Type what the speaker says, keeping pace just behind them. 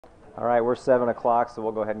All right, we're 7 o'clock, so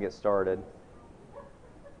we'll go ahead and get started. I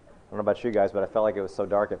don't know about you guys, but I felt like it was so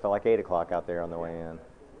dark, it felt like 8 o'clock out there on the way in.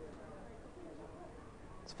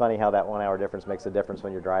 It's funny how that 1 hour difference makes a difference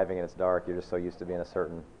when you're driving and it's dark. You're just so used to being a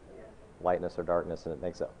certain lightness or darkness, and it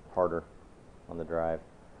makes it harder on the drive.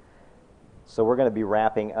 So we're going to be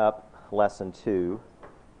wrapping up Lesson 2.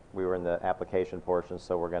 We were in the application portion,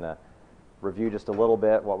 so we're going to review just a little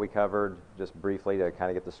bit what we covered, just briefly to kind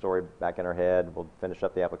of get the story back in our head. We'll finish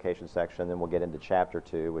up the application section, then we'll get into Chapter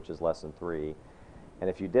 2, which is Lesson 3. And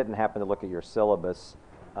if you didn't happen to look at your syllabus,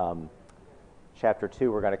 Chapter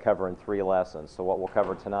 2 we're going to cover in 3 lessons. So what we'll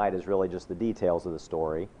cover tonight is really just the details of the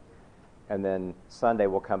story. And then Sunday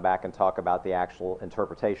we'll come back and talk about the actual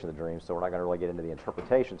interpretation of the dream. So we're not going to really get into the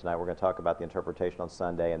interpretation tonight. We're going to talk about the interpretation on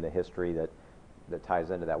Sunday and the history that ties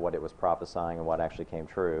into that, what it was prophesying and what actually came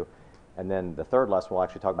true. And then the third lesson, we'll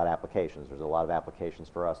actually talk about applications. There's a lot of applications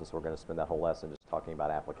for us, and so we're going to spend that whole lesson just talking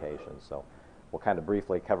about applications. So we'll kind of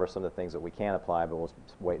briefly cover some of the things that we can apply, but we'll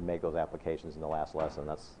wait and make those applications in the last lesson.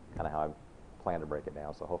 That's kind of how I plan to break it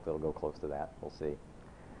down, so hopefully it'll go close to that. We'll see.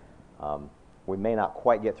 We may not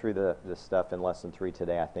quite get through this stuff in Lesson 3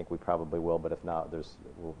 today. I think we probably will, but if not,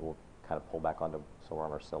 we'll kind of pull back onto, so we're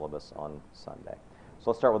on our syllabus on Sunday.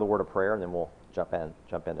 So let's start with a word of prayer, and then we'll jump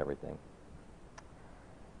into everything.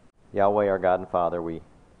 Yahweh, our God and Father, we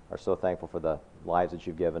are so thankful for the lives that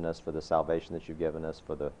you've given us, for the salvation that you've given us,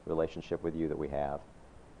 for the relationship with you that we have,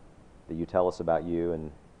 that you tell us about you and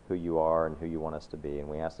who you are and who you want us to be. And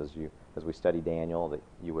we ask as we study Daniel that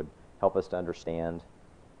you would help us to understand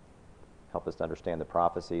the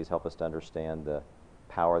prophecies, help us to understand the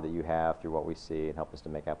power that you have through what we see, and help us to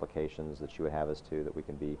make applications that you would have us to, that we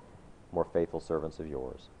can be more faithful servants of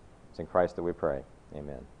yours. It's in Christ that we pray.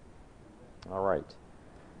 Amen. All right.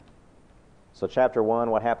 So chapter 1,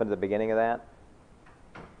 what happened at the beginning of that?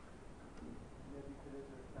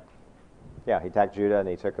 Yeah, he attacked Judah and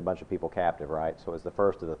he took a bunch of people captive, right? So it was the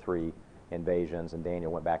first of the 3 invasions, and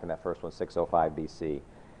Daniel went back in that first one, 605 BC.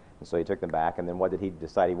 And so he took them back, and then what did he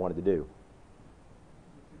decide he wanted to do?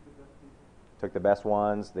 Took the best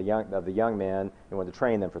ones, the young men, and wanted to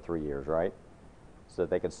train them for 3 years, right? So that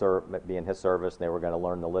they could be in his service, and they were going to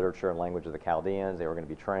learn the literature and language of the Chaldeans. They were going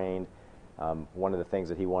to be trained. One of the things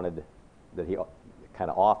that he wanted, that he kind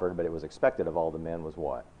of offered, but it was expected of all the men, was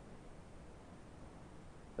what?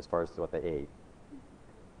 As far as what they ate.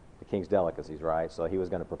 The king's delicacies, right? So he was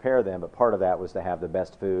going to prepare them, but part of that was to have the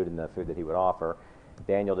best food and the food that he would offer.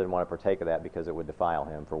 Daniel didn't want to partake of that because it would defile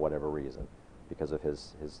him for whatever reason, because of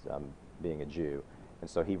his being a Jew. And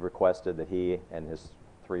so he requested that he and his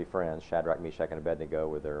 3 friends, Shadrach, Meshach, and Abednego,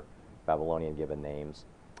 with their Babylonian given names,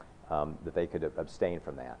 that they could abstain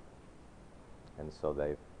from that. And so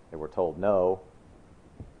they were told no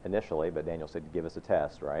initially, but Daniel said, give us a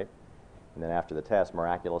test, right? And then after the test,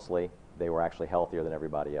 miraculously, they were actually healthier than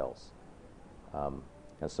everybody else. And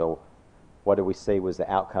so what did we say was the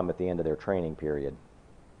outcome at the end of their training period?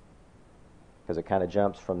 Because it kind of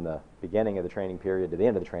jumps from the beginning of the training period to the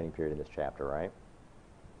end of the training period in this chapter, right?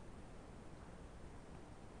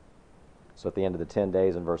 So at the end of the 10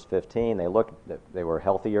 days in verse 15, they were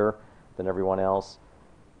healthier than everyone else.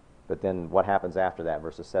 But then what happens after that,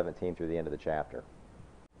 verses 17 through the end of the chapter?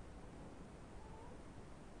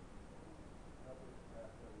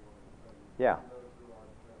 Yeah.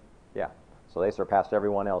 Yeah. So they surpassed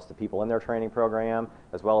everyone else, the people in their training program,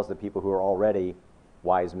 as well as the people who are already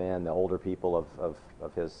wise men, the older people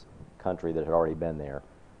of his country that had already been there.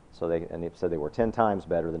 So they said they were 10 times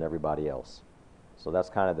better than everybody else. So that's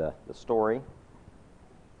kind of the story.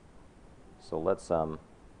 So let's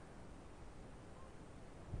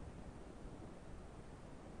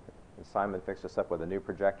Simon fixed us up with a new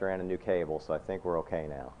projector and a new cable, so I think we're okay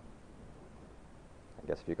now. I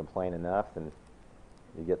guess if you complain enough, then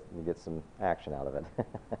you get some action out of it.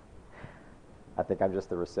 I think I'm just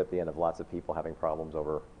the recipient of lots of people having problems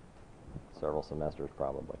over several semesters,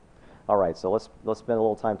 probably. All right, so let's spend a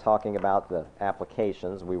little time talking about the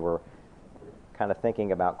applications. We were kind of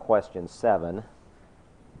thinking about question 7.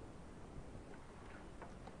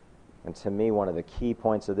 And to me, one of the key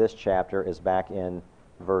points of this chapter is back in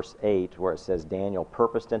verse 8, where it says, Daniel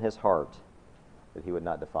purposed in his heart that he would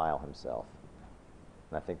not defile himself.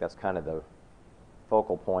 And I think that's kind of the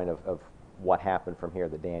focal point of what happened from here,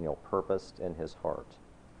 that Daniel purposed in his heart.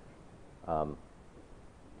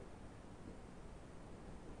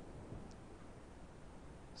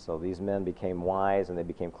 So these men became wise and they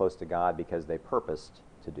became close to God because they purposed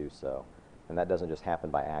to do so. And that doesn't just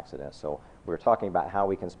happen by accident. So we're talking about how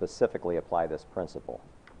we can specifically apply this principle.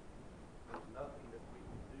 There's nothing that we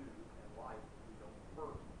can do in life if we don't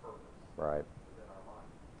first purpose Right. within our mind.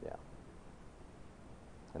 Yeah.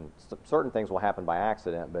 And certain things will happen by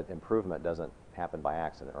accident, but improvement doesn't happen by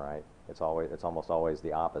accident, right? It's almost always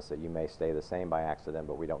the opposite. You may stay the same by accident,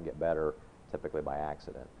 but we don't get better typically by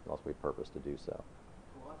accident unless we purpose to do so.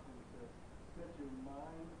 Colossians says, set your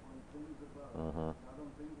mind on things above, Mm-hmm. not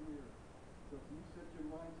on things in the earth. So if you set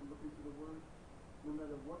your mind to look into the Word, no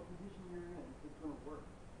matter what condition you're in, it's going to work.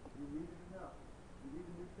 You read it enough. You read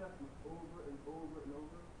the New Testament over and over and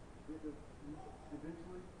over.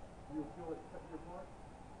 Eventually, you'll feel it cut your heart,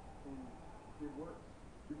 and it works.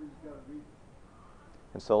 You just got to read it.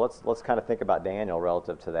 And so let's kind of think about Daniel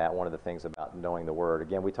relative to that. One of the things about knowing the Word.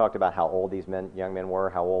 Again, we talked about how old these young men were.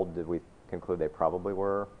 How old did we conclude they probably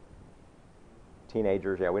were?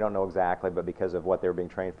 Teenagers. Yeah, we don't know exactly, but because of what they were being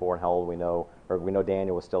trained for and how old we know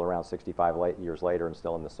Daniel was still around 65 years later and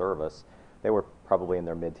still in the service. They were probably in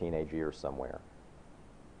their mid-teenage years somewhere.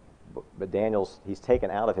 But he's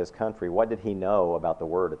taken out of his country. What did he know about the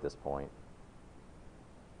Word at this point?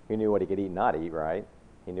 He knew what he could eat and not eat, right?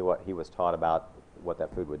 He knew what he was taught about what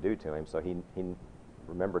that food would do to him, so he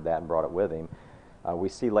remembered that and brought it with him. We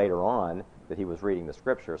see later on that he was reading the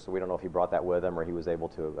Scripture, so we don't know if he brought that with him or he was able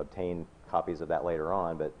to obtain copies of that later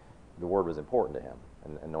on, but the Word was important to him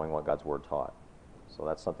and knowing what God's Word taught. So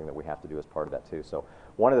that's something that we have to do as part of that too. So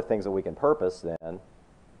one of the things that we can purpose then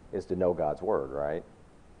is to know God's Word, right?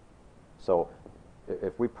 So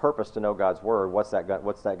if we purpose to know God's Word, what's that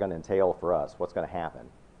going to entail for us? What's going to happen?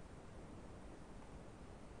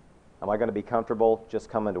 Am I going to be comfortable just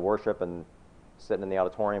coming to worship and sitting in the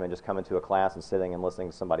auditorium and just coming to a class and sitting and listening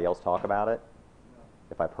to somebody else talk about it?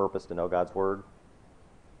 If I purpose to know God's Word?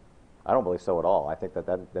 I don't believe so at all. I think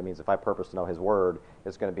that means if I purpose to know His Word,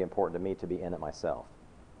 it's going to be important to me to be in it myself.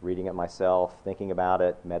 Reading it myself, thinking about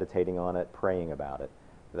it, meditating on it, praying about it.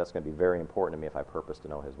 That's going to be very important to me if I purpose to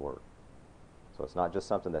know His Word. So it's not just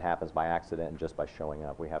something that happens by accident and just by showing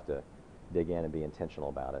up. We have to dig in and be intentional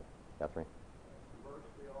about it. Guthrie?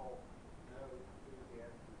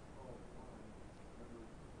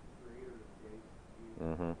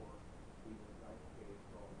 Mm-hmm.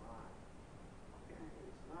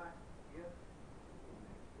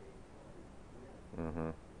 Mm-hmm.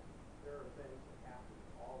 There are things that happen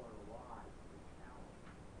all our lives that challenge,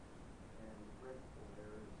 and the principle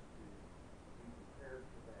there is to be prepared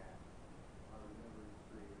for that. I remember his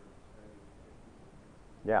Creator saying,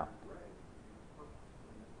 Yeah.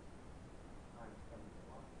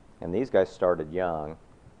 And these guys started young,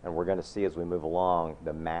 and we're going to see as we move along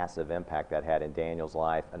the massive impact that had in Daniel's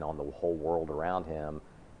life and on the whole world around him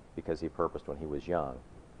because he purposed when he was young.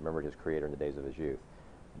 Remembered his Creator in the days of his youth.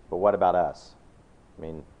 But what about us? I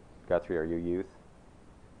mean, Guthrie, are you youth?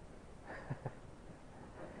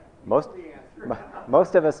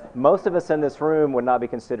 Most of us in this room would not be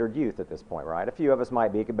considered youth at this point, right? A few of us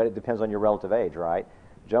might be, but it depends on your relative age, right?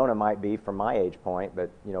 Jonah might be from my age point, but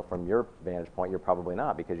from your vantage point, you're probably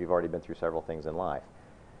not because you've already been through several things in life.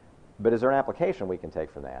 But is there an application we can take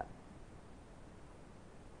from that?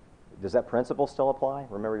 Does that principle still apply?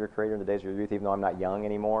 Remember your Creator in the days of your youth, even though I'm not young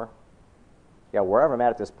anymore? Yeah, wherever I'm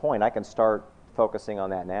at this point, I can start focusing on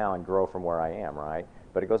that now and grow from where I am, right?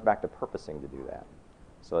 But it goes back to purposing to do that.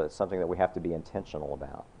 So it's something that we have to be intentional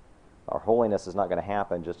about. Our holiness is not going to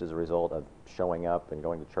happen just as a result of showing up and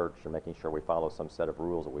going to church or making sure we follow some set of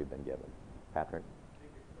rules that we've been given. Patrick?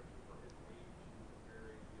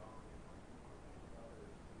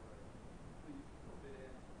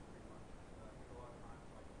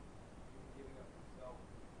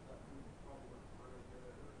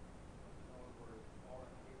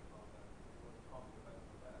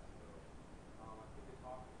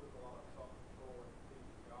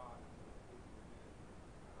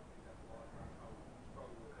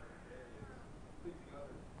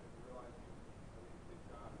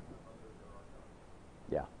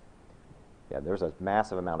 Yeah, there's a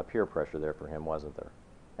massive amount of peer pressure there for him, wasn't there?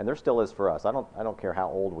 And there still is for us. I don't care how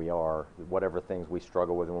old we are. Whatever things we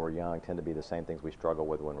struggle with when we're young tend to be the same things we struggle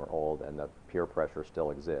with when we're old, and the peer pressure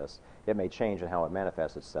still exists. It may change in how it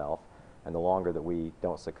manifests itself, and the longer that we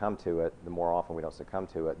don't succumb to it, the more often we don't succumb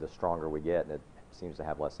to it, the stronger we get, and it seems to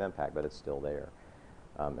have less impact, but it's still there.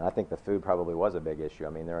 And I think the food probably was a big issue. I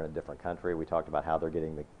mean, they're in a different country. We talked about how they're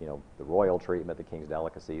getting the royal treatment, the king's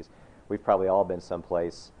delicacies. We've probably all been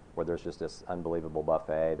someplace where there's just this unbelievable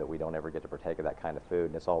buffet that we don't ever get to partake of that kind of food,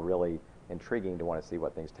 and it's all really intriguing to want to see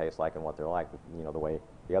what things taste like and what they're like, the way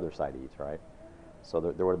the other side eats, right? So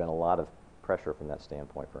there would have been a lot of pressure from that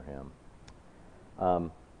standpoint for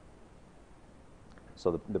him.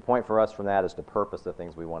 So the point for us from that is to purpose the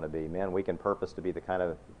things we want to be. Men, we can purpose to be the kind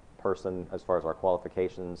of person, as far as our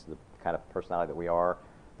qualifications, the kind of personality that we are,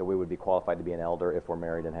 that we would be qualified to be an elder if we're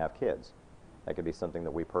married and have kids. That could be something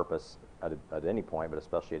that we purpose at any point, but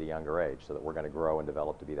especially at a younger age, so that we're going to grow and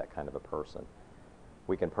develop to be that kind of a person.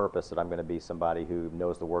 We can purpose that I'm going to be somebody who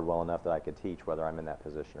knows the Word well enough that I could teach whether I'm in that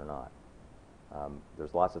position or not.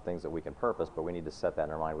 There's lots of things that we can purpose, but we need to set that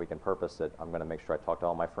in our mind. We can purpose that I'm going to make sure I talk to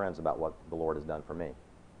all my friends about what the Lord has done for me.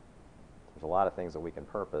 There's a lot of things that we can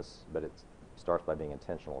purpose, but it starts by being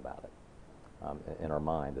intentional about it in our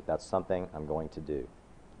mind, that that's something I'm going to do.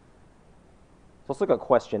 So let's look at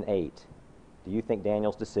question 8. Do you think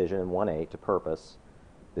Daniel's decision in 1:8 to purpose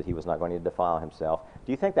that he was not going to defile himself,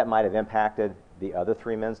 do you think that might have impacted the other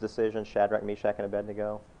 3 men's decisions, Shadrach, Meshach, and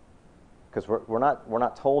Abednego? Because we're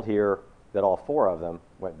not told here that all 4 of them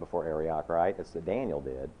went before Arioch, right? It's that Daniel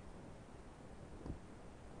did.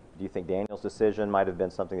 Do you think Daniel's decision might have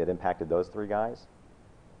been something that impacted those 3 guys?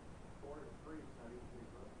 4 to 3 is not easily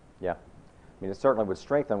broken. Yeah. I mean, it certainly would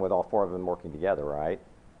strengthen with all 4 of them working together, right?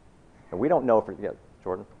 And we don't know if yeah,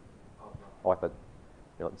 Jordan? Oh, I thought,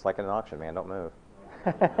 it's like an auction, man. Don't move.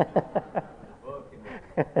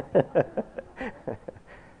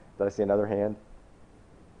 Did I see another hand?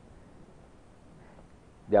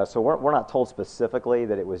 Yeah, so we're not told specifically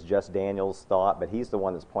that it was just Daniel's thought, but he's the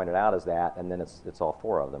one that's pointed out as that, and then it's all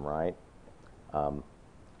 4 of them, right? And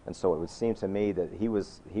so it would seem to me that he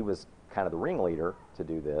was kind of the ringleader to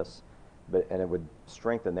do this, and it would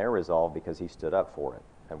strengthen their resolve because he stood up for it.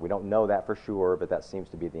 And we don't know that for sure, but that seems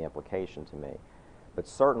to be the implication to me. But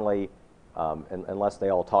certainly, unless they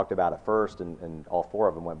all talked about it first and all 4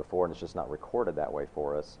 of them went before and it's just not recorded that way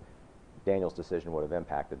for us, Daniel's decision would have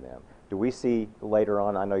impacted them. Do we see later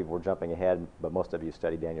on, I know we're jumping ahead, but most of you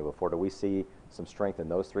studied Daniel before, do we see some strength in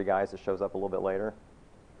those 3 guys that shows up a little bit later?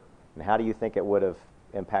 And how do you think it would have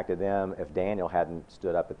impacted them if Daniel hadn't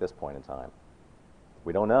stood up at this point in time?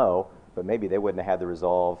 We don't know, but maybe they wouldn't have had the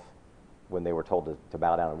resolve when they were told to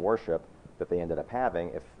bow down and worship that they ended up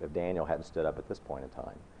having if Daniel hadn't stood up at this point in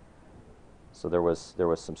time. So there was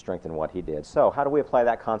some strength in what he did. So how do we apply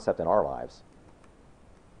that concept in our lives?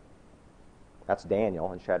 That's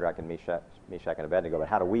Daniel and Shadrach and Meshach and Abednego, but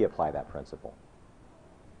how do we apply that principle?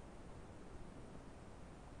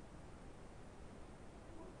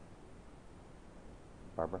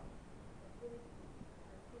 Barbara?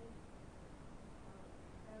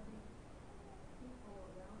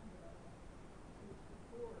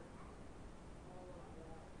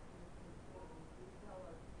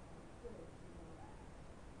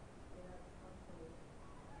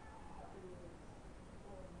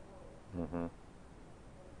 Mm-hmm.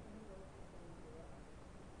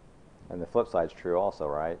 And the flip side's true also,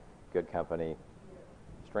 right? Good company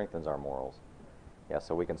strengthens our morals. Yeah,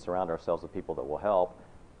 so we can surround ourselves with people that will help.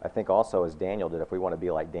 I think also, as Daniel did, if we want to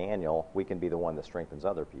be like Daniel, we can be the one that strengthens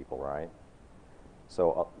other people, right?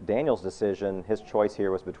 So Daniel's decision, his choice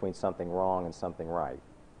here was between something wrong and something right.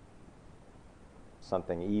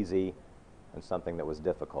 Something easy and something that was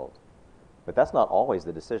difficult. But that's not always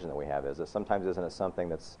the decision that we have, is it? Sometimes isn't it something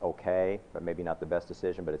that's okay, but maybe not the best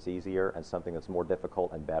decision, but it's easier, and something that's more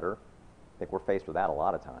difficult and better? I think we're faced with that a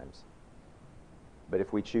lot of times. But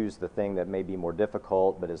if we choose the thing that may be more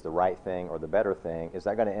difficult, but is the right thing or the better thing, is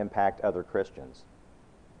that going to impact other Christians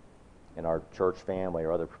in our church family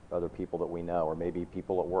or other people that we know, or maybe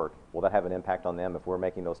people at work? Will that have an impact on them if we're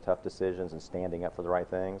making those tough decisions and standing up for the right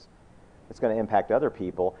things? It's going to impact other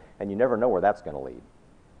people, and you never know where that's going to lead.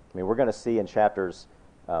 I mean, we're going to see in chapters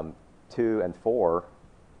 2 and 4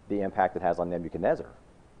 the impact it has on Nebuchadnezzar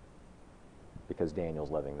because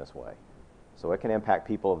Daniel's living this way. So it can impact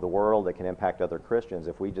people of the world. It can impact other Christians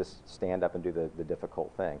if we just stand up and do the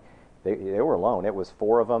difficult thing. They were alone. It was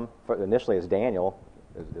 4 of them. Initially, it's Daniel,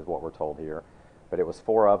 is what we're told here. But it was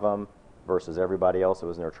 4 of them versus everybody else that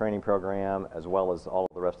was in their training program, as well as all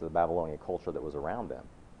of the rest of the Babylonian culture that was around them.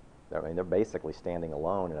 I mean, they're basically standing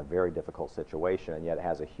alone in a very difficult situation, and yet it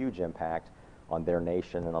has a huge impact on their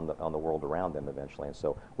nation and on the world around them eventually. And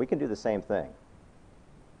so we can do the same thing.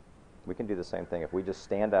 We can do the same thing. If we just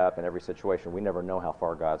stand up in every situation, we never know how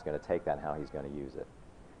far God's going to take that and how he's going to use it.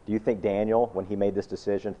 Do you think Daniel, when he made this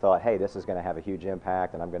decision, thought, hey, this is going to have a huge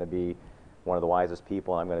impact, and I'm going to be one of the wisest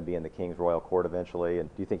people, and I'm going to be in the king's royal court eventually? And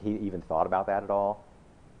do you think he even thought about that at all?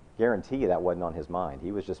 Guarantee you that wasn't on his mind.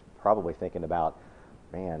 He was just probably thinking about,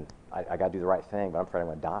 man, I got to do the right thing, but I'm afraid I'm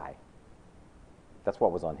going to die. That's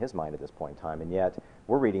what was on his mind at this point in time. And yet,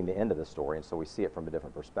 we're reading the end of the story, and so we see it from a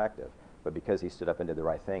different perspective. But because he stood up and did the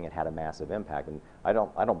right thing, it had a massive impact. And I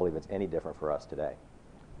don't believe it's any different for us today.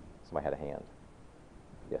 Somebody had a hand.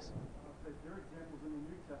 Yes? There are examples in the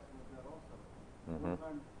New Testament of that also. Mm-hmm. One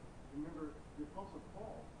time, remember, the Apostle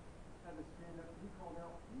Paul had to stand up, he called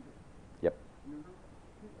out Peter. Yep. Remember?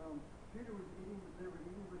 Peter was eating, they were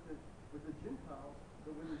eating with the Gentiles,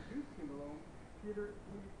 but when the Jews came along, Peter,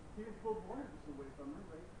 he was still blameless away from her,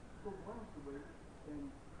 right? Still blameless away, and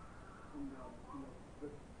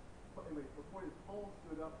but anyway, the point is Paul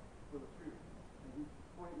stood up for the truth, and he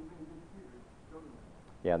pointed even to Peter, showed him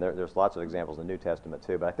that. Yeah, there's lots of examples in the New Testament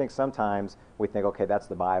too, but I think sometimes we think, okay, that's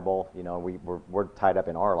the Bible, we're tied up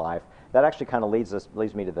in our life. That actually kind of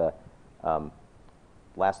leads me to the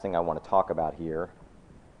last thing I want to talk about here,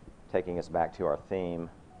 taking us back to our theme,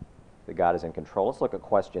 that God is in control. Let's look at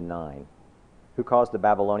question 9. Who caused the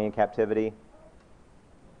Babylonian captivity?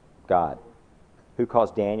 God. Who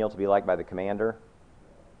caused Daniel to be liked by the commander?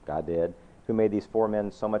 God did. Who made these 4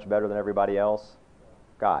 men so much better than everybody else?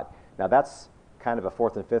 God. Now that's kind of a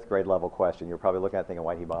 4th and 5th grade level question. You're probably looking at it thinking,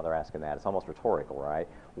 why'd he bother asking that? It's almost rhetorical, right?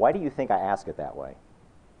 Why do you think I ask it that way?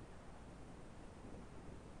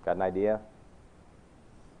 Got an idea?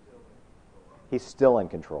 He's still in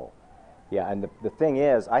control. Yeah, and the thing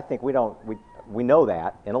is, I think we know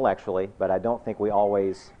that intellectually, but I don't think we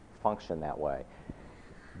always function that way.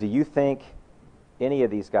 Do you think any of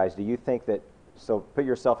these guys, do you think that, so put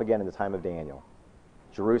yourself again in the time of Daniel.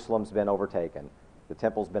 Jerusalem's been overtaken. The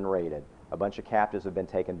temple's been raided. A bunch of captives have been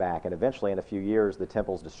taken back, and eventually in a few years the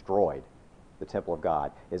temple's destroyed, the temple of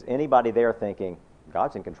God. Is anybody there thinking,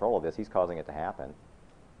 God's in control of this, he's causing it to happen?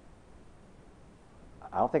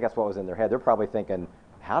 I don't think that's what was in their head. They're probably thinking,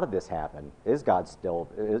 how did this happen? Is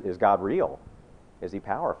God real? Is he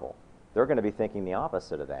powerful? They're going to be thinking the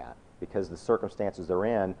opposite of that, because the circumstances they're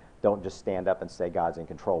in don't just stand up and say God's in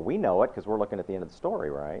control. We know it because we're looking at the end of the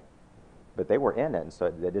story, right? But they were in it, and so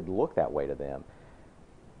it didn't look that way to them.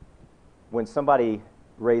 When somebody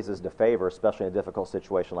raises to favor, especially in a difficult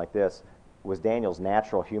situation like this, was Daniel's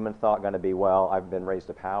natural human thought going to be, well, I've been raised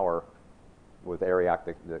to power with Arioch,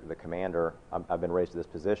 the commander, I've been raised to this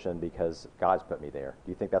position because God's put me there.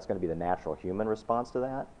 Do you think that's going to be the natural human response to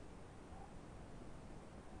that?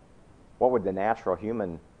 What would the natural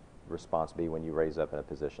human response be when you raise up in a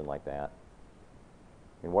position like that?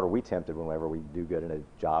 I mean, what are we tempted whenever we do good in a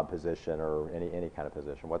job position or any kind of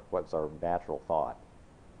position? What's our natural thought?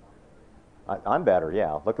 I'm better,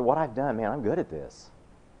 yeah. Look at what I've done, man. I'm good at this.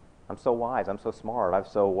 I'm so wise. I'm so smart. I'm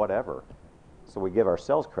so whatever. So we give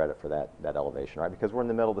ourselves credit for that elevation, right? Because we're in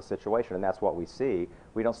the middle of the situation, and that's what we see.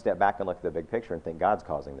 We don't step back and look at the big picture and think God's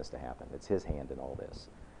causing this to happen. It's his hand in all this.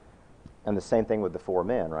 And the same thing with the 4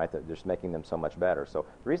 men, right? They're just making them so much better. So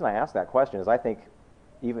the reason I ask that question is I think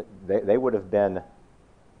even they would have been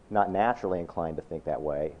not naturally inclined to think that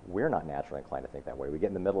way. We're not naturally inclined to think that way. We get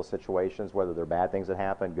in the middle of situations, whether they're bad things that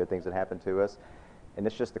happen, good things that happen to us, and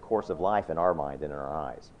it's just the course of life in our mind and in our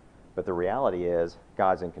eyes. But the reality is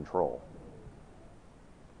God's in control.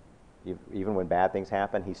 Even when bad things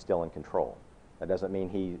happen, he's still in control. That doesn't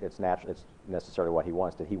mean it's necessarily what he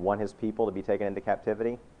wants. Did he want his people to be taken into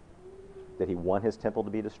captivity? Did he want his temple to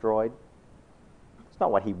be destroyed? It's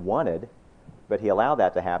not what he wanted, but he allowed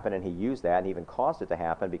that to happen, and he used that and even caused it to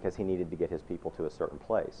happen because he needed to get his people to a certain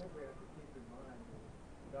place. I think we have to keep in mind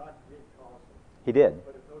that God did cause it. He did.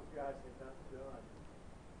 But if those guys had not done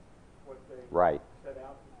what they Right. set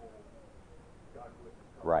out to do, God wouldn't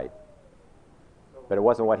have caused Right. it. But it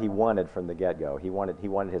wasn't what he wanted from the get-go. He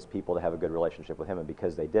wanted his people to have a good relationship with him, and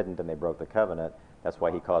because they didn't and they broke the covenant, that's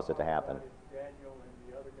why he caused it to happen. If Daniel and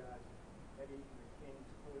the other guys had eaten the king's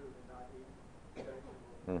food and not eaten vegetables,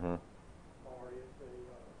 Mm-hmm. or if they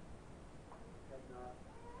had not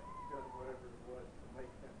done whatever it was to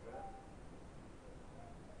make them better.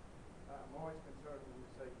 I'm always concerned when we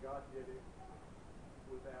say God did it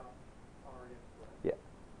without our input. Yeah.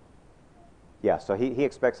 Yeah, so he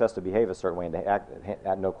expects us to behave a certain way and to act,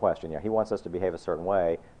 no question. Yeah, he wants us to behave a certain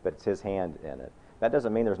way, but it's his hand in it. That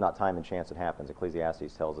doesn't mean there's not time and chance that happens.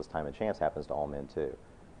 Ecclesiastes tells us time and chance happens to all men too.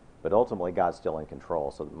 But ultimately, God's still in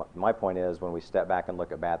control. So my point is, when we step back and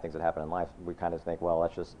look at bad things that happen in life, we kind of think, well,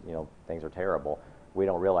 that's just, things are terrible. We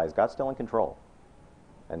don't realize God's still in control.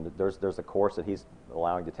 And there's a course that he's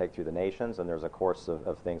allowing to take through the nations, and there's a course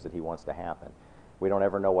of things that he wants to happen. We don't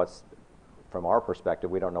ever know from our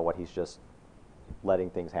perspective, we don't know what he's just letting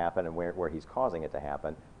things happen and where he's causing it to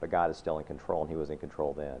happen, but God is still in control, and he was in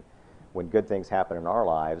control then. When good things happen in our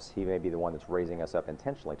lives, he may be the one that's raising us up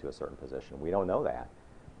intentionally to a certain position. We don't know that,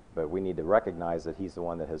 but we need to recognize that he's the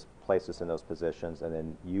one that has placed us in those positions and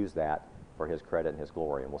then use that for his credit and his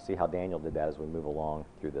glory. And we'll see how Daniel did that as we move along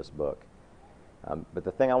through this book. But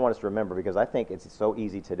the thing I want us to remember, because I think it's so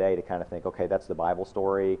easy today to kind of think, okay, that's the Bible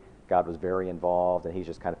story. God was very involved, and he's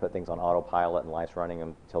just kind of put things on autopilot, and life's running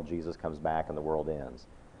until Jesus comes back and the world ends.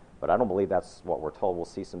 But I don't believe that's what we're told. We'll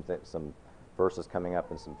see some verses coming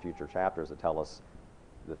up in some future chapters that tell us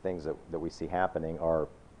the things that we see happening are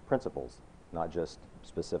principles, not just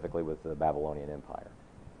specifically with the Babylonian Empire.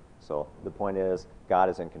 So the point is, God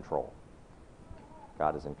is in control.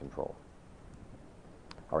 God is in control.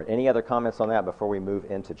 All right, any other comments on that before we move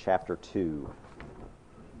into chapter 2?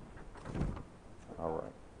 All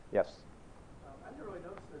right. Yes? I never really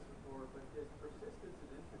noticed this before, but his persistence is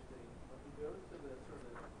interesting. When he goes to the sort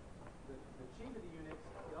of the chief of the eunuchs,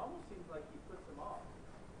 it almost seems like he puts them off.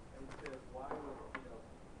 And he says, why would,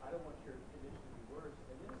 I don't want your condition to be worse.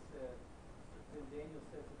 And then it says, then Daniel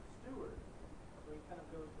says to the steward, so he kind of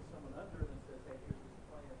goes to someone under and says, hey, here's this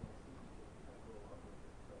plan, and it seems to kind of go along with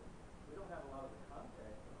it. So we don't have a lot of the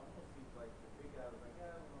context. It almost seems like the big guy was like,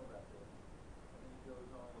 I don't know about this. And then he goes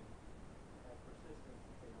on and has persistence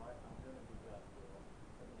and say, no, I'm going to do God's will.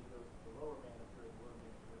 And then he goes to the lower manager and the lower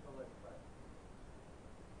manager goes, oh, let's pray.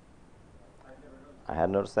 I've never noticed I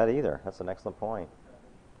hadn't noticed that either. That's an excellent point.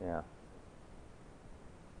 Yeah.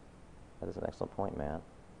 That is an excellent point, Matt.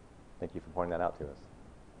 Thank you for pointing that out to us.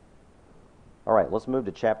 All right, let's move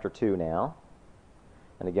to chapter 2 now.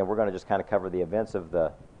 And again, we're going to just kind of cover the events of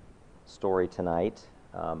the story tonight.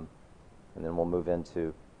 And then we'll move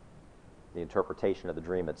into the interpretation of the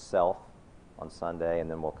dream itself on Sunday, and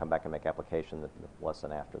then we'll come back and make application the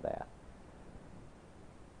lesson after that.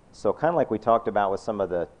 So kind of like we talked about with some of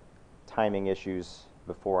the timing issues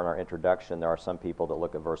before in our introduction, there are some people that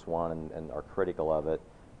look at verse 1 and are critical of it,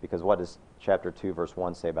 because what does chapter 2, verse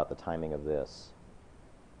 1 say about the timing of this?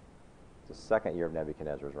 It's the second year of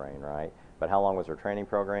Nebuchadnezzar's reign, right? But how long was their training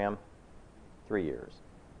program? 3 years.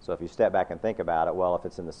 So if you step back and think about it, well, if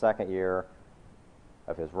it's in the second year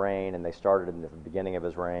of his reign, and they started in the beginning of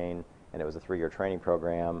his reign, and it was a 3-year training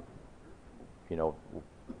program,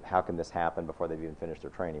 how can this happen before they've even finished their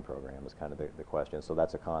training program is kind of the question. So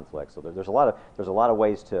that's a conflict. So there's a lot of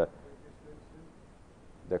ways to.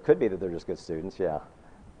 There could be that they're just good students, yeah.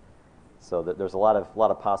 So there's a lot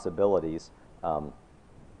of possibilities of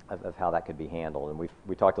how that could be handled, and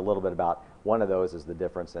we talked a little bit about one of those is the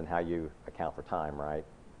difference in how you account for time, right?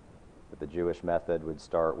 But the Jewish method would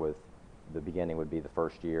start with the beginning would be the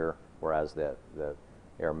first year, whereas the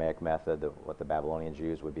Aramaic method, what the Babylonians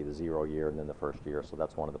used, would be the 0 year and then the first year. So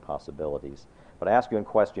that's one of the possibilities. But I ask you in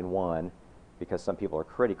question 1, because some people are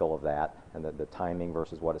critical of that and the timing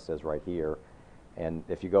versus what it says right here. And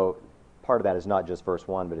if you go, part of that is not just verse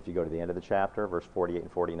 1, but if you go to the end of the chapter, verse 48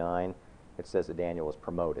 and 49, it says that Daniel was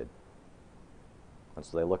promoted. And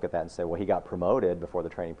so they look at that and say, well, he got promoted before the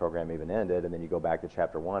training program even ended. And then you go back to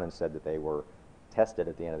chapter 1 and said that they were tested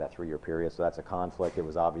at the end of that 3-year period. So that's a conflict. It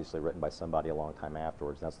was obviously written by somebody a long time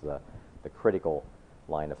afterwards. That's the critical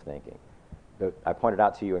line of thinking. I pointed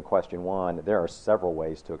out to you in question 1, there are several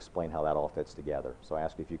ways to explain how that all fits together. So I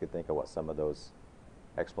asked you if you could think of what some of those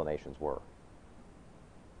explanations were.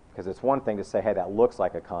 Because it's one thing to say, hey, that looks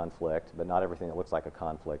like a conflict, but not everything that looks like a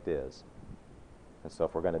conflict is. And so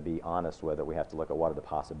if we're going to be honest with it, we have to look at what are the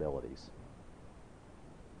possibilities.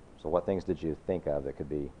 So what things did you think of that could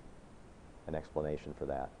be an explanation for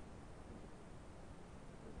that?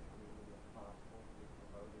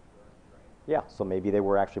 Yeah, so maybe they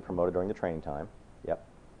were actually promoted during the training time. Yep.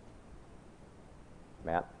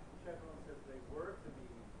 Matt? Chapter 1 says they were to be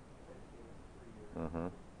educated for 3 years. Mm-hmm.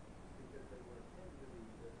 Because they were intended to be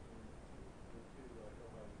the 2 go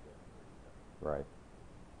away. Right.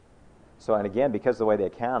 So, and again, because the way they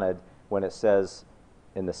counted, when it says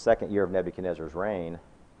in the second year of Nebuchadnezzar's reign,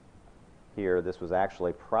 here, this was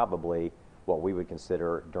actually probably what we would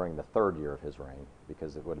consider during the 3rd year of his reign,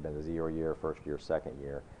 because it would have been the 0 year, first year, second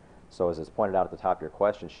year. So as it's pointed out at the top of your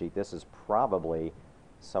question sheet, this is probably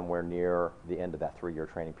somewhere near the end of that 3-year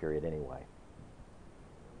training period anyway.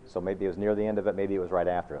 So maybe it was near the end of it, maybe it was right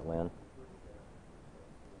after it, Lynn.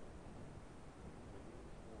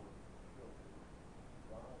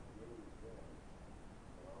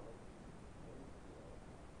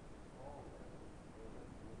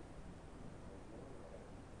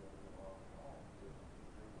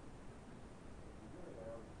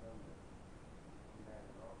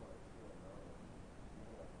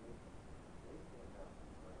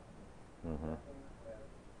 Mm-hmm.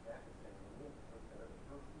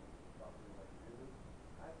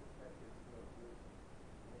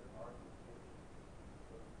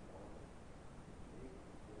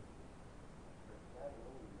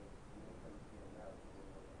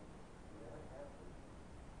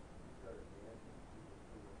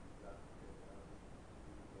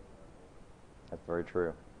 That's very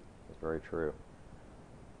true. That's very true.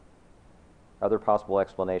 Other possible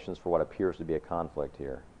explanations for what appears to be a conflict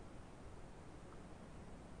here?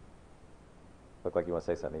 Look like you want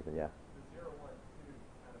to say something, Ethan. Yeah. The 0, 1, 2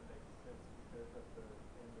 kind of makes sense because at the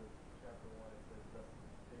end of chapter 1 it says, thus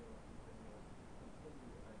Daniel will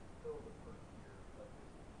continue until the first year of his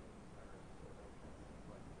king's term. So that kind of seems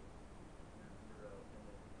like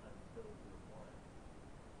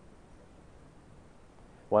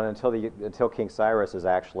Well, until King Cyrus is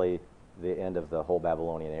actually the end of the whole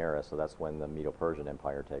Babylonian era, so that's when the Medo-Persian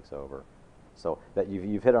Empire takes over. So that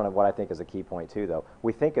you've hit on what I think is a key point too, though.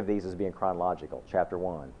 We think of these as being chronological: chapter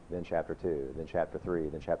 1, then chapter 2, then chapter 3,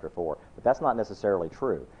 then chapter 4. But that's not necessarily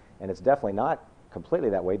true, and it's definitely not completely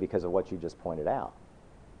that way because of what you just pointed out.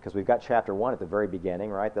 Because we've got chapter 1 at the very beginning,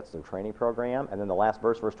 right? That's the training program, and then the last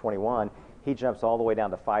verse, verse 21, he jumps all the way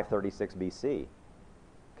down to 536 BC,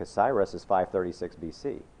 because Cyrus is 536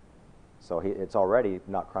 BC. So it's already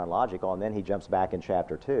not chronological, and then he jumps back in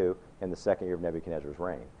chapter 2 in the second year of Nebuchadnezzar's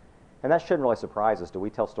reign. And that shouldn't really surprise us. Do we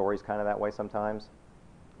tell stories kind of that way sometimes?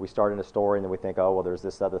 We start in a story, and then we think, oh, well, there's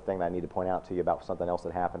this other thing that I need to point out to you about something else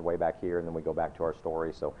that happened way back here, and then we go back to our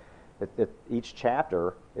story. So each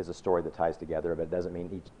chapter is a story that ties together, but it doesn't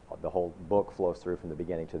mean the whole book flows through from the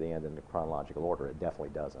beginning to the end in chronological order. It definitely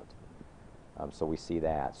doesn't. So we see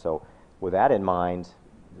that. So with that in mind,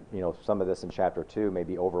 some of this in chapter 2 may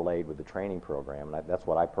be overlaid with the training program, and that's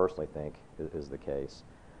what I personally think is the case.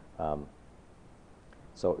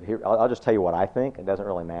 So here, I'll just tell you what I think. It doesn't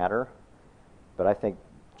really matter, but I think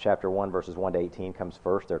chapter 1, verses 1 to 18 comes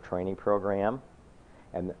first, their training program,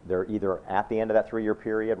 and they're either at the end of that 3-year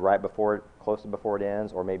period, right before, close to before it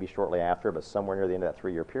ends, or maybe shortly after, but somewhere near the end of that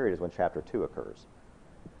 3-year period is when chapter 2 occurs.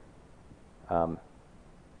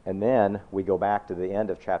 And then we go back to the end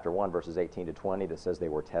of chapter 1, verses 18 to 20, that says they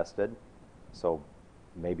were tested. So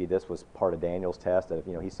maybe this was part of Daniel's test, that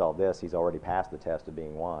if he saw this, he's already passed the test of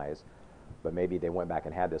being wise. But maybe they went back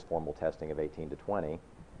and had this formal testing of 18 to 20.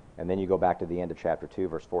 And then you go back to the end of chapter 2,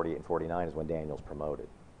 verse 48 and 49 is when Daniel's promoted.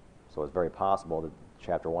 So it's very possible that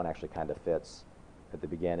chapter 1 actually kind of fits at the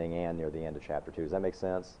beginning and near the end of chapter 2. Does that make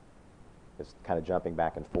sense? It's kind of jumping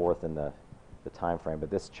back and forth in the time frame. But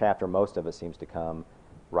this chapter, most of it seems to come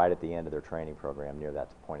right at the end of their training program near that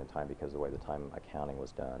point in time because of the way the time accounting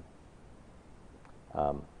was done.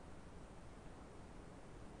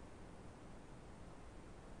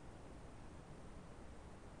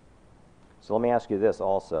 So let me ask you this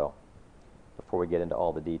also, before we get into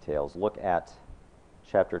all the details. Look at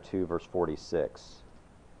chapter 2, verse 46.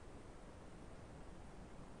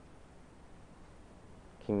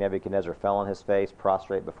 King Nebuchadnezzar fell on his face,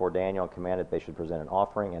 prostrate before Daniel, and commanded they should present an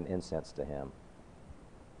offering and incense to him.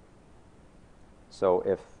 So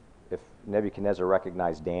if Nebuchadnezzar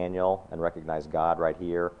recognized Daniel and recognized God right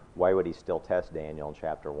here, why would he still test Daniel in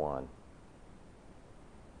chapter 1?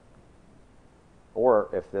 Or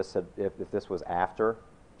if this was after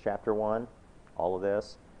chapter 1, all of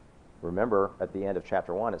this, remember at the end of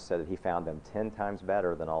chapter 1 it said that he found them 10 times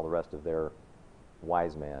better than all the rest of their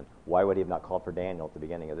wise men. Why would he have not called for Daniel at the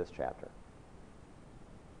beginning of this chapter?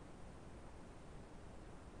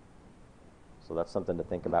 So that's something to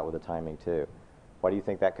think about with the timing too. Why do you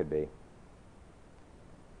think that could be?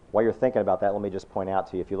 While you're thinking about that, let me just point out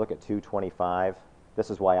to you, if you look at 2:25,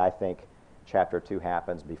 this is why I think chapter 2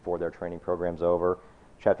 happens before their training program's over.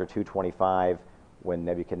 Chapter 2:25, when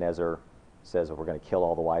Nebuchadnezzar says, we're going to kill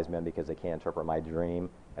all the wise men because they can't interpret my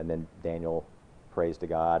dream, and then Daniel prays to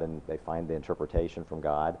God and they find the interpretation from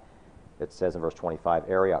God. It says in verse 25,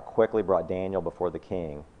 Arioch quickly brought Daniel before the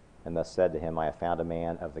king, and thus said to him, I have found a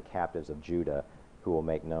man of the captives of Judah who will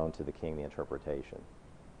make known to the king the interpretation.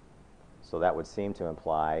 So that would seem to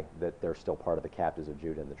imply that they're still part of the captives of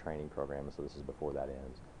Judah in the training program, and so this is before that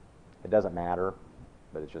ends. It doesn't matter,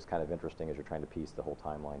 but it's just kind of interesting as you're trying to piece the whole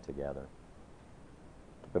timeline together.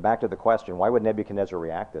 But back to the question, why would Nebuchadnezzar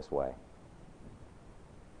react this way?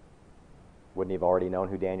 Wouldn't he have already known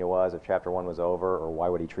who Daniel was if chapter 1 was over, or why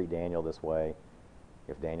would he treat Daniel this way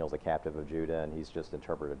if Daniel's a captive of Judah and he's just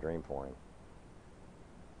interpreted a dream for him?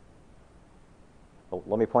 Well,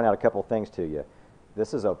 let me point out a couple things to you.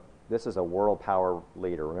 This is a world power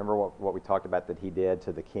leader. Remember what we talked about that he did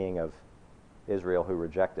to the king of Israel who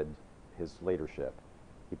rejected his leadership.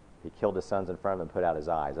 He killed his sons in front of him and put out his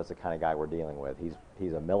eyes. That's the kind of guy we're dealing with.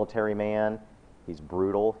 He's a military man. He's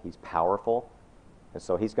brutal. He's powerful. And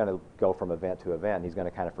so he's going to go from event to event. He's going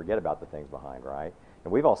to kind of forget about the things behind, right?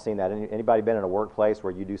 And we've all seen that. Anybody been in a workplace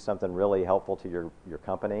where you do something really helpful to your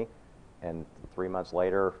company, and 3 months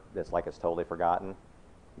later, it's like it's totally forgotten?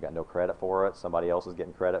 You got no credit for it. Somebody else is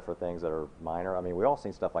getting credit for things that are minor. I mean, we've all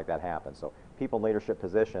seen stuff like that happen. So people in leadership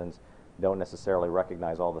positions don't necessarily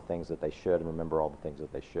recognize all the things that they should and remember all the things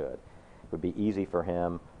that they should. It would be easy for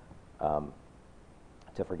him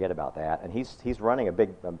to forget about that. And he's running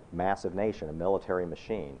a massive nation, a military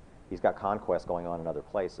machine. He's got conquest going on in other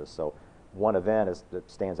places. So one event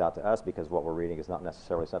that stands out to us because what we're reading is not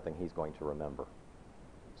necessarily something he's going to remember.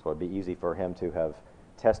 So it'd be easy for him to have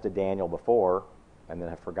tested Daniel before and then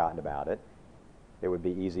have forgotten about it. It would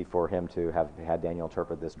be easy for him to have had Daniel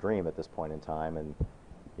interpret this dream at this point in time and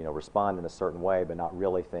respond in a certain way, but not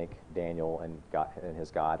really think Daniel and God and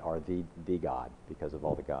his God are the God because of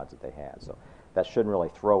all the gods that they had. So that shouldn't really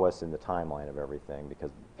throw us in the timeline of everything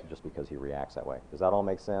just because he reacts that way. Does that all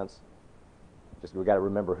make sense? Just we got to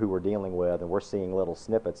remember who we're dealing with, and we're seeing little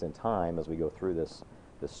snippets in time as we go through this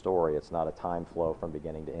story. It's not a time flow from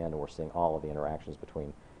beginning to end, and we're seeing all of the interactions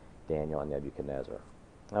between Daniel and Nebuchadnezzar.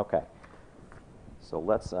 Okay, so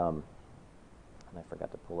let's. And I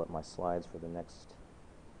forgot to pull up my slides for the next.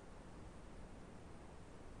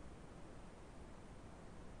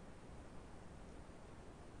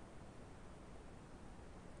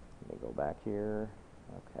 Let me go back here.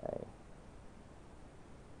 Okay.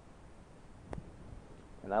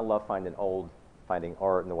 And I love finding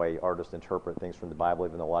art and the way artists interpret things from the Bible,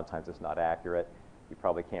 even though a lot of times it's not accurate. You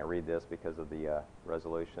probably can't read this because of the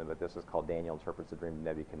resolution, but this is called Daniel Interprets the Dream of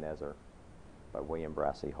Nebuchadnezzar by William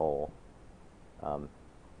Brassey Hole. And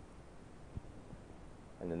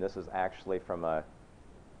then this is actually from a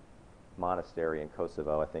monastery in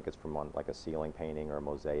Kosovo. I think it's from like a ceiling painting or a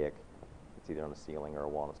mosaic. It's either on a ceiling or a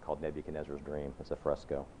wall. It's called Nebuchadnezzar's Dream. It's a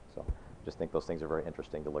fresco. So just think those things are very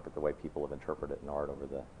interesting to look at the way people have interpreted it in art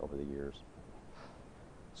over the years.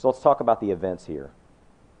 So let's talk about the events here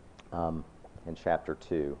in chapter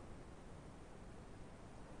 2.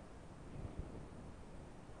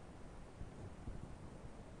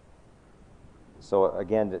 So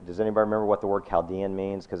again, does anybody remember what the word Chaldean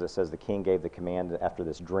means? Because it says the king gave the command after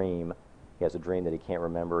this dream. He has a dream that he can't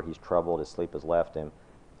remember. He's troubled. His sleep has left him.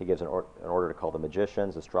 He gives an order to call the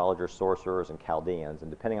magicians, astrologers, sorcerers, and Chaldeans. And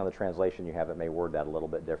depending on the translation you have, it may word that a little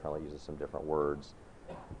bit differently. It uses some different words.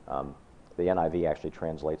 The NIV actually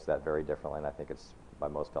translates that very differently, and I think it's by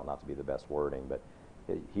most felt not to be the best wording. But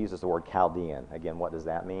he uses the word Chaldean. Again, what does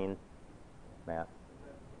that mean, Matt?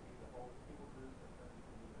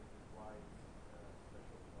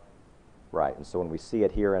 Right, and so when we see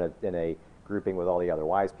it here in a grouping with all the other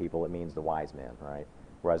wise people, it means the wise men, right?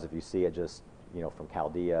 Whereas if you see it just from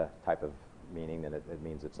Chaldea type of meaning, then it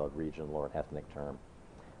means it's a regional or an ethnic term.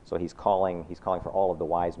 So he's calling for all of the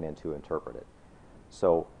wise men to interpret it.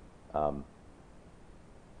 So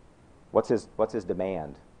what's his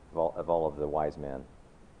demand of all of the wise men?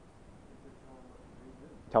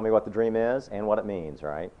 Tell me what the dream is and what it means,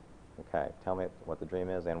 right? Okay, tell me what the dream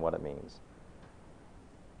is and what it means.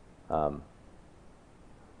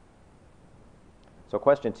 So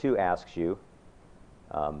question 2 asks you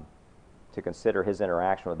to consider his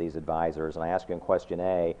interaction with these advisors, and I ask you in question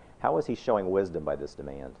A, how is he showing wisdom by this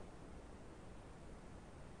demand?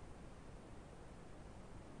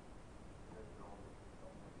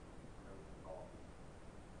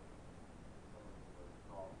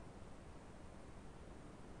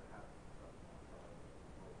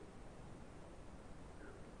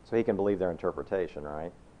 So he can believe their interpretation,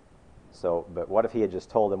 right? So, but what if he had just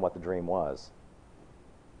told them what the dream was?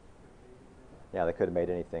 Yeah, they could have made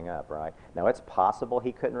anything up, right? Now, it's possible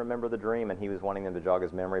he couldn't remember the dream and he was wanting them to jog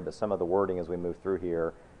his memory, but some of the wording as we move through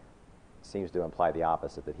here seems to imply the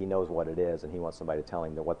opposite, that he knows what it is and he wants somebody to tell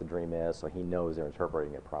him what the dream is so he knows they're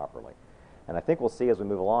interpreting it properly. And I think we'll see as we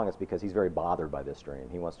move along it's because he's very bothered by this dream.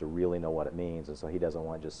 He wants to really know what it means, and so he doesn't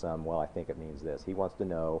want just I think it means this. He wants to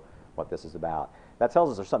know what this is about. That tells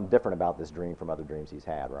us there's something different about this dream from other dreams he's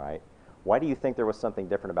had, right? Why do you think there was something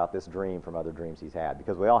different about this dream from other dreams he's had?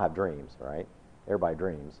 Because we all have dreams, right? Everybody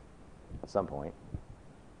dreams at some point.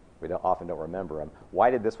 We often don't remember them.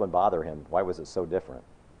 Why did this one bother him? Why was it so different?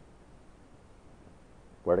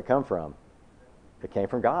 Where did it come from? It came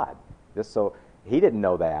from God. So he didn't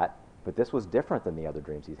know that, but this was different than the other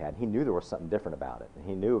dreams he's had. He knew there was something different about it, and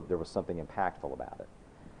he knew there was something impactful about it.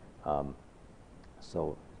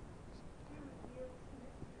 So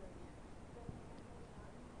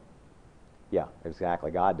yeah,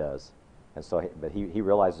 exactly. God does. And so, but he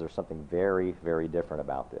realizes there's something very, very different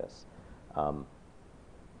about this. So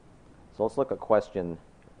let's look at the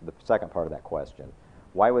second part of that question.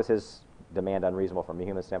 Why was his demand unreasonable from a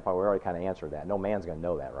human standpoint? We already kind of answered that. No man's going to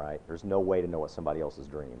know that, right? There's no way to know what somebody else has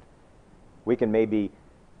dreamed. We can maybe,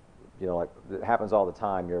 like it happens all the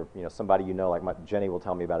time. Somebody like Jenny will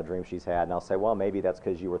tell me about a dream she's had, and I'll say, well, maybe that's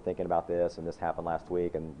because you were thinking about this, and this happened last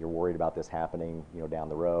week, and you're worried about this happening, down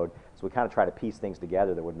the road. So we kind of try to piece things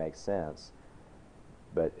together that would make sense.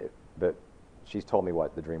 But she's told me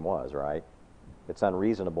what the dream was, right? It's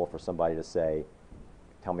unreasonable for somebody to say,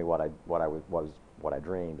 tell me what I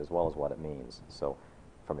dreamed as well as what it means. So,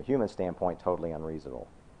 from a human standpoint, totally unreasonable.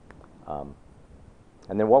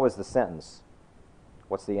 And then what was the sentence?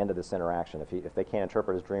 What's the end of this interaction? If they can't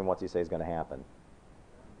interpret his dream, what's he say is going to happen?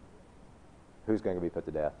 Who's going to be put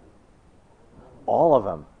to death? All of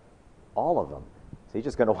them. All of them. So he's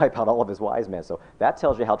just going to wipe out all of his wise men. So that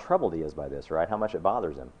tells you how troubled he is by this, right? How much it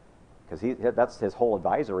bothers him. Because that's his whole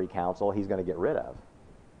advisory council he's going to get rid of.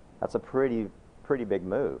 That's a pretty big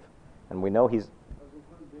move. And we know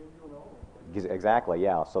exactly,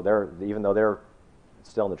 yeah. So even though they're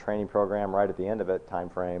still in the training program, right at the end of it, time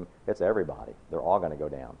frame, it's everybody. They're all going to go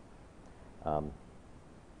down.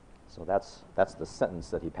 So that's the sentence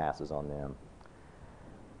that he passes on them.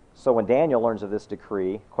 So when Daniel learns of this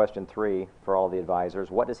decree, question 3 for all the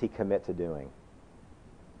advisors, what does he commit to doing?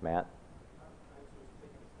 Matt?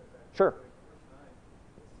 Sure.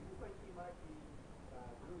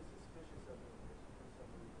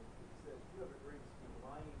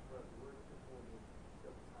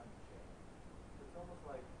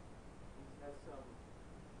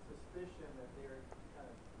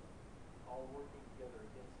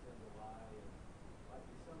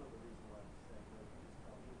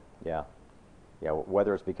 Yeah,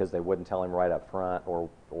 whether it's because they wouldn't tell him right up front or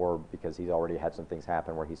because he's already had some things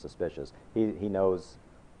happen where he's suspicious. He knows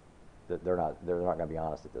that they're not going to be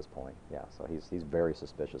honest at this point. Yeah, so he's very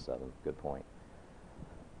suspicious of them. Good point.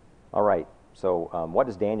 All right, so what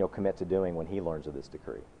does Daniel commit to doing when he learns of this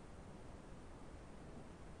decree?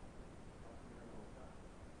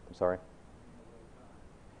 I'm sorry?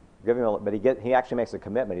 Give him but he actually makes a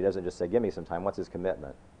commitment. He doesn't just say, give me some time. What's his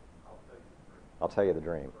commitment? I'll tell you the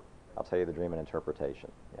dream. I'll tell you the dream and interpretation.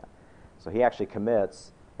 Yeah. So he actually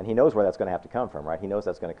commits, and he knows where that's going to have to come from, right? He knows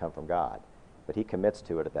that's going to come from God. But he commits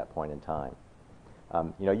to it at that point in time.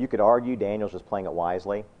 You could argue Daniel's just playing it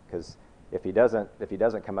wisely, because if he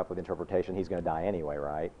doesn't come up with interpretation, he's going to die anyway,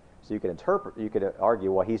 right? So you could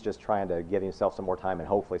argue, well, he's just trying to give himself some more time and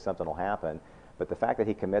hopefully something will happen. But the fact that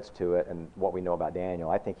he commits to it and what we know about Daniel,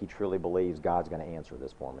 I think he truly believes God's going to answer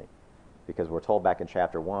this for me. Because we're told back in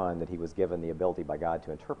chapter 1 that he was given the ability by God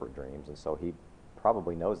to interpret dreams, and so he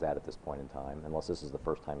probably knows that at this point in time, unless this is the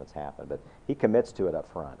first time it's happened. But he commits to it up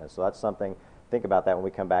front, and so that's something, think about that when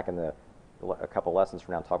we come back in a couple lessons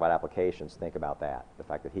from now and talk about applications. Think about that, the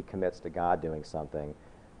fact that he commits to God doing something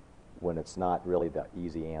when it's not really the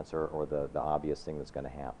easy answer or the obvious thing that's going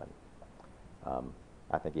to happen.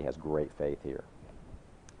 I think he has great faith here.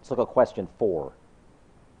 Let's look at question 4.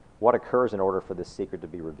 What occurs in order for this secret to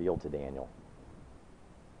be revealed to Daniel?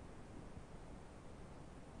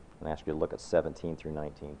 I'm going to ask you to look at 17 through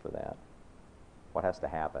 19 for that. What has to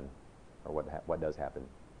happen? Or what does happen?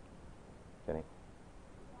 Jenny?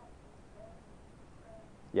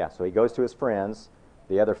 Yeah, so he goes to his friends,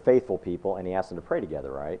 the other faithful people, and he asks them to pray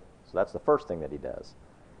together, right? So that's the first thing that he does.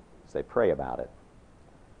 So they pray about it.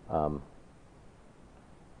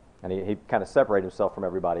 And he kind of separated himself from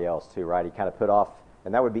everybody else too, right? He kind of put off.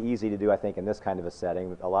 And that would be easy to do, I think, in this kind of a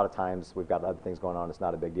setting. A lot of times we've got other things going on. It's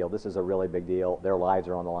not a big deal. This is a really big deal. Their lives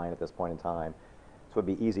are on the line at this point in time. So it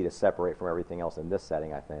would be easy to separate from everything else in this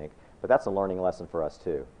setting, I think. But that's a learning lesson for us,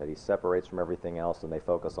 too, that he separates from everything else and they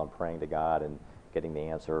focus on praying to God and getting the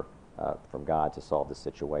answer from God to solve the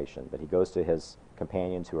situation. But he goes to his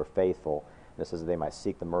companions who are faithful, and it says that they might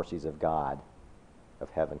seek the mercies of God, of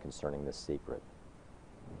heaven, concerning this secret.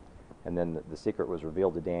 And then the secret was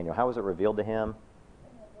revealed to Daniel. How was it revealed to him?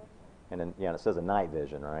 And it says a night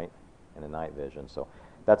vision, right? In a night vision. So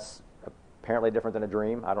that's apparently different than a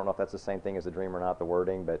dream. I don't know if that's the same thing as a dream or not, the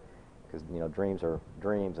wording, but because dreams are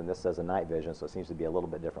dreams, and this says a night vision, so it seems to be a little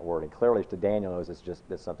bit different wording. Clearly, to Daniel knows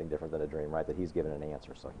it's something different than a dream, right? That he's given an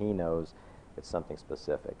answer, so he knows it's something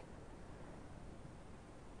specific.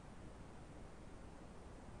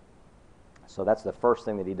 So that's the first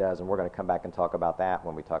thing that he does, and we're going to come back and talk about that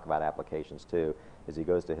when we talk about applications too, is he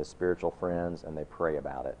goes to his spiritual friends and they pray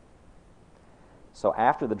about it. So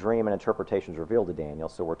after the dream and interpretation is revealed to Daniel,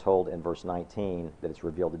 so we're told in verse 19 that it's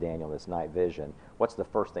revealed to Daniel in this night vision, what's the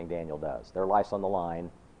first thing Daniel does? Their life's on the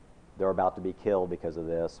line. They're about to be killed because of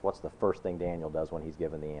this. What's the first thing Daniel does when he's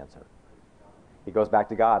given the answer? He goes back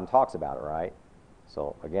to God and talks about it, right?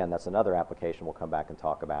 So again, that's another application we'll come back and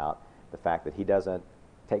talk about, the fact that he doesn't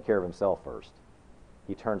take care of himself first.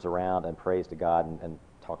 He turns around and prays to God and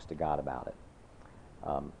talks to God about it.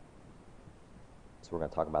 So we're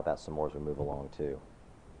going to talk about that some more as we move along too.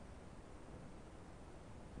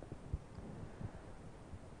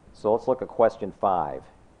 So let's look at question 5.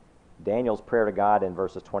 Daniel's prayer to God in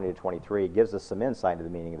verses 20 to 23 gives us some insight into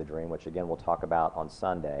the meaning of the dream, which again we'll talk about on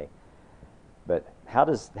Sunday. But how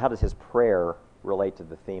does his prayer relate to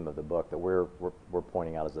the theme of the book that we're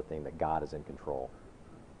pointing out as the theme that God is in control?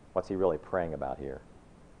 What's he really praying about here?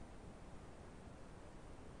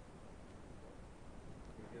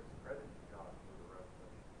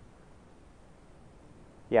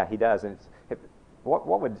 Yeah, he does. And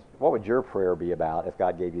what would your prayer be about if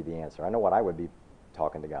God gave you the answer? I know what I would be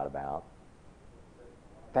talking to God about.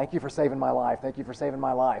 Thank you for saving my life. Thank you for saving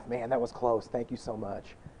my life. Man, that was close. Thank you so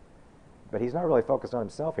much. But he's not really focused on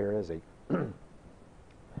himself here, is he?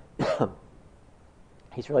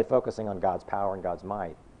 He's really focusing on God's power and God's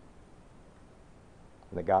might.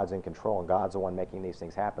 And that God's in control, and God's the one making these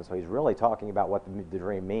things happen. So he's really talking about what the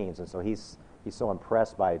dream means. And so he's so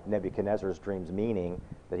impressed by Nebuchadnezzar's dream's meaning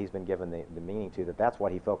that he's been given the meaning to, that's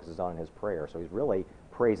what he focuses on in his prayer. So he's really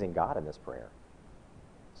praising God in this prayer.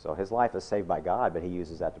 So his life is saved by God, but he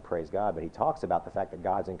uses that to praise God. But he talks about the fact that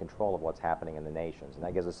God's in control of what's happening in the nations. And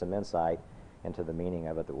that gives us some insight into the meaning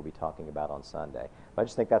of it that we'll be talking about on Sunday. But I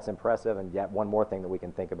just think that's impressive. And yet one more thing that we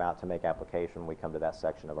can think about to make application when we come to that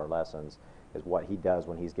section of our lessons is what he does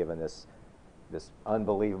when he's given this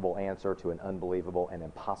unbelievable answer to an unbelievable and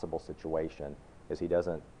impossible situation, is he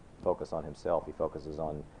doesn't focus on himself. He focuses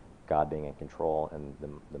on God being in control and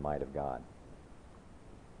the might of God.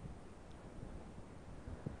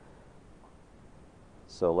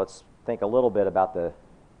 So let's think a little bit about the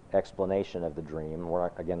explanation of the dream.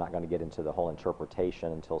 We're, again, not going to get into the whole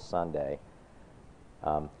interpretation until Sunday.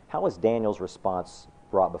 How is Daniel's response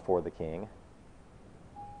brought before the king?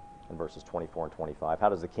 In verses 24 and 25. How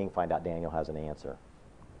does the king find out Daniel has an answer?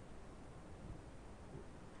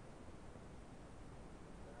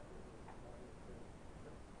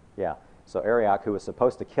 Yeah. So Arioch, who was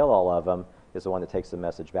supposed to kill all of them, is the one that takes the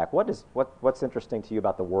message back. What's interesting to you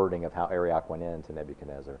about the wording of how Arioch went in to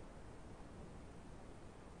Nebuchadnezzar?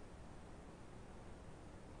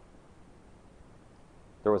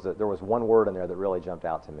 There was one word in there that really jumped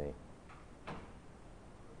out to me.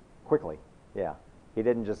 Quickly. Yeah. He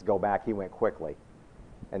didn't just go back, he went quickly.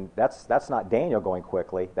 And that's not Daniel going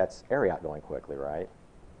quickly, that's Arioch going quickly, right?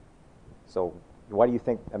 So what do you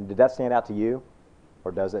think, did that stand out to you?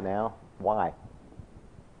 Or does it now? Why? It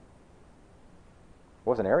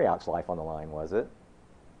wasn't Arioch's life on the line, was it?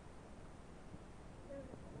 It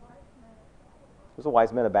was the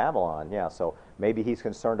wise men of Babylon, yeah. So maybe he's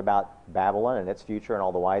concerned about Babylon and its future and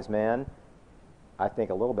all the wise men. I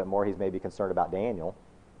think a little bit more he's maybe concerned about Daniel.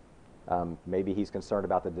 Maybe he's concerned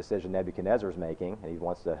about the decision Nebuchadnezzar's making, and he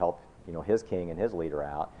wants to help, his king and his leader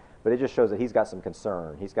out. But it just shows that he's got some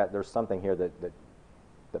concern. There's something here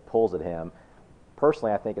that pulls at him.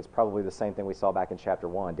 Personally, I think it's probably the same thing we saw back in chapter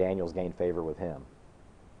 1. Daniel's gained favor with him.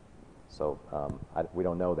 So we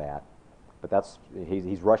don't know that. But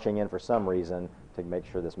he's rushing in for some reason to make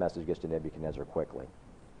sure this message gets to Nebuchadnezzar quickly.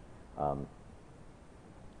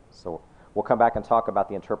 So we'll come back and talk about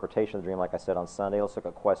the interpretation of the dream, like I said, on Sunday. Let's look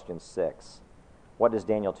at question 6. What does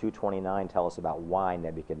Daniel 2:29 tell us about why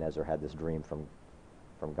Nebuchadnezzar had this dream from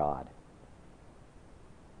God?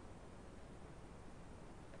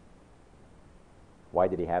 Why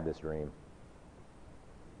did he have this dream?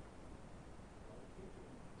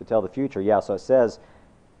 To tell the future, yeah. So it says,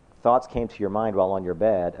 thoughts came to your mind while on your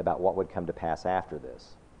bed about what would come to pass after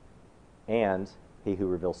this. And he who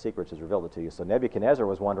reveals secrets has revealed it to you. So Nebuchadnezzar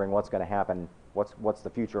was wondering what's going to happen, what's the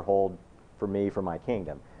future hold for me, for my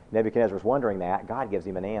kingdom. Nebuchadnezzar was wondering that. God gives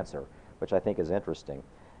him an answer, which I think is interesting.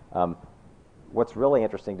 What's really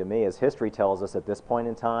interesting to me is history tells us at this point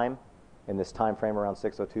in time, in this time frame around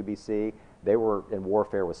 602 BC, they were in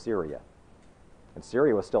warfare with Syria. And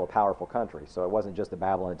Syria was still a powerful country, so it wasn't just that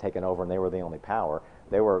Babylon had taken over and they were the only power.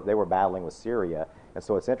 They were battling with Syria. And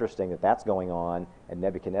so it's interesting that that's going on, and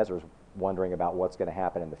Nebuchadnezzar's wondering about what's going to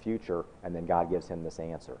happen in the future, and then God gives him this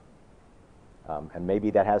answer. And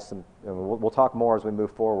maybe that has some, we'll talk more as we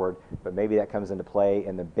move forward, but maybe that comes into play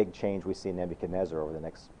in the big change we see in Nebuchadnezzar over the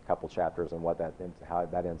next couple chapters, and how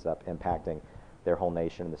that ends up impacting their whole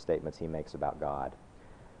nation and the statements he makes about God.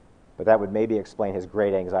 But that would maybe explain his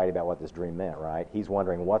great anxiety about what this dream meant, right? He's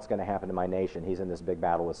wondering what's going to happen to my nation. He's in this big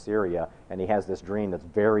battle with Syria, and he has this dream that's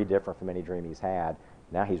very different from any dream he's had.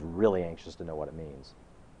 Now he's really anxious to know what it means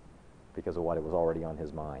because of what it was already on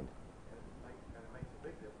his mind. And it makes a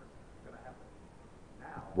big difference. It's going to happen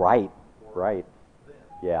now. Right. Then.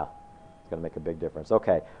 Yeah, it's going to make a big difference.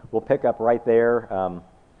 Okay, we'll pick up right there.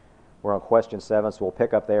 We're on question 7, so we'll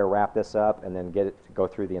pick up there, wrap this up, and then go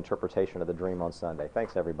through the interpretation of the dream on Sunday.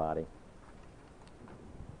 Thanks, everybody.